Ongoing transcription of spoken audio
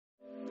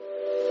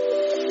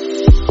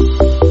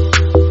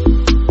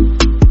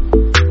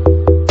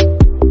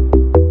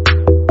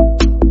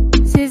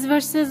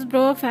is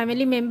bro,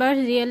 family members,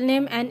 real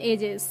name and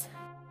ages.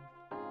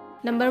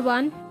 Number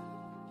 1.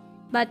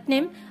 Birth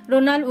name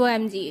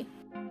RonaldOMG.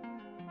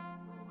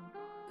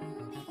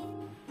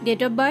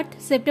 Date of birth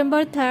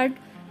September 3rd,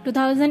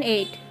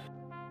 2008.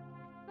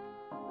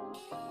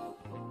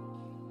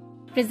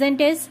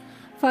 Present age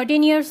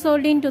 14 years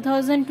old in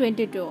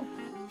 2022.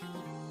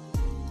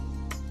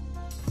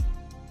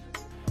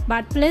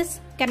 Birthplace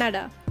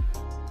Canada.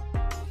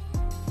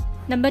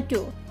 Number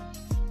 2.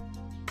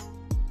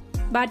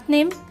 Birth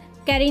name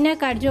Karina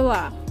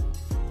Kurzawa.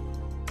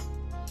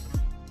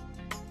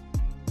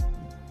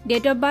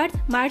 Date of birth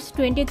March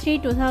 23,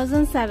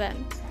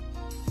 2007.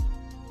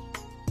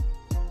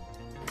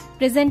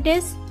 Present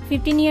age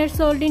 15 years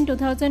old in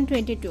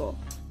 2022.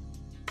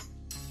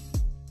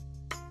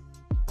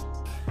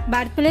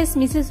 Birthplace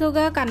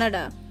Mississauga,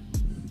 Canada.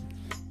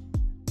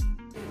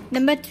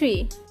 Number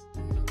 3.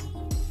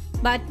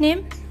 Birth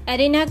name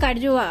Aria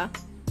Kurzawa.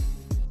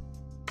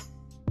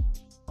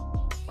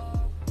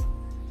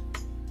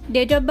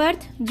 Date of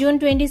birth June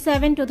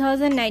 27,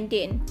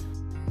 2019.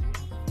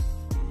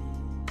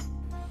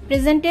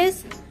 Present age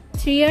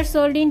 3 years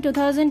old in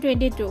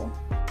 2022.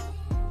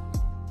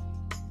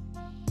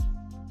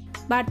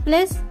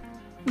 Birthplace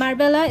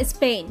Marbella,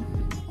 Spain.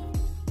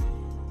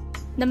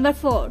 Number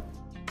 4.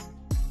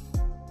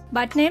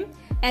 Birth name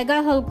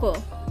Holko.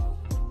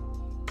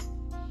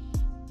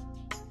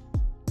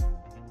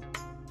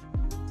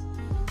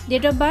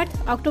 Date of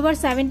birth October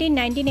 17,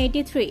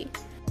 1983.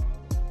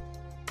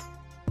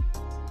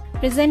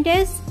 Present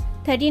age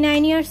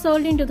 39 years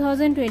old in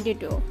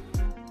 2022.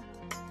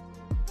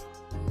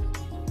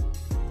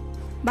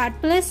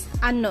 Birthplace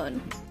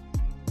unknown.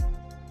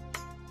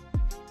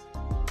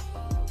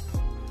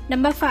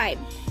 Number 5.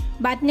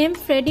 Birth name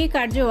Freddy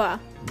Kurzawa.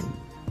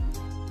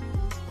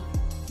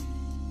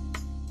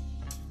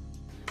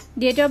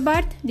 Date of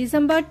birth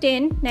December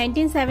 10,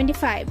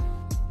 1975.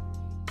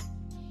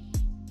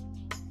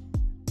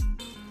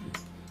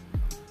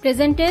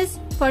 Present age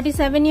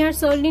 47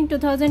 years old in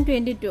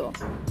 2022.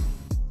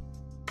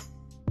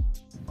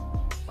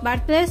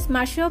 Birthplace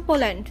Warsaw,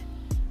 Poland.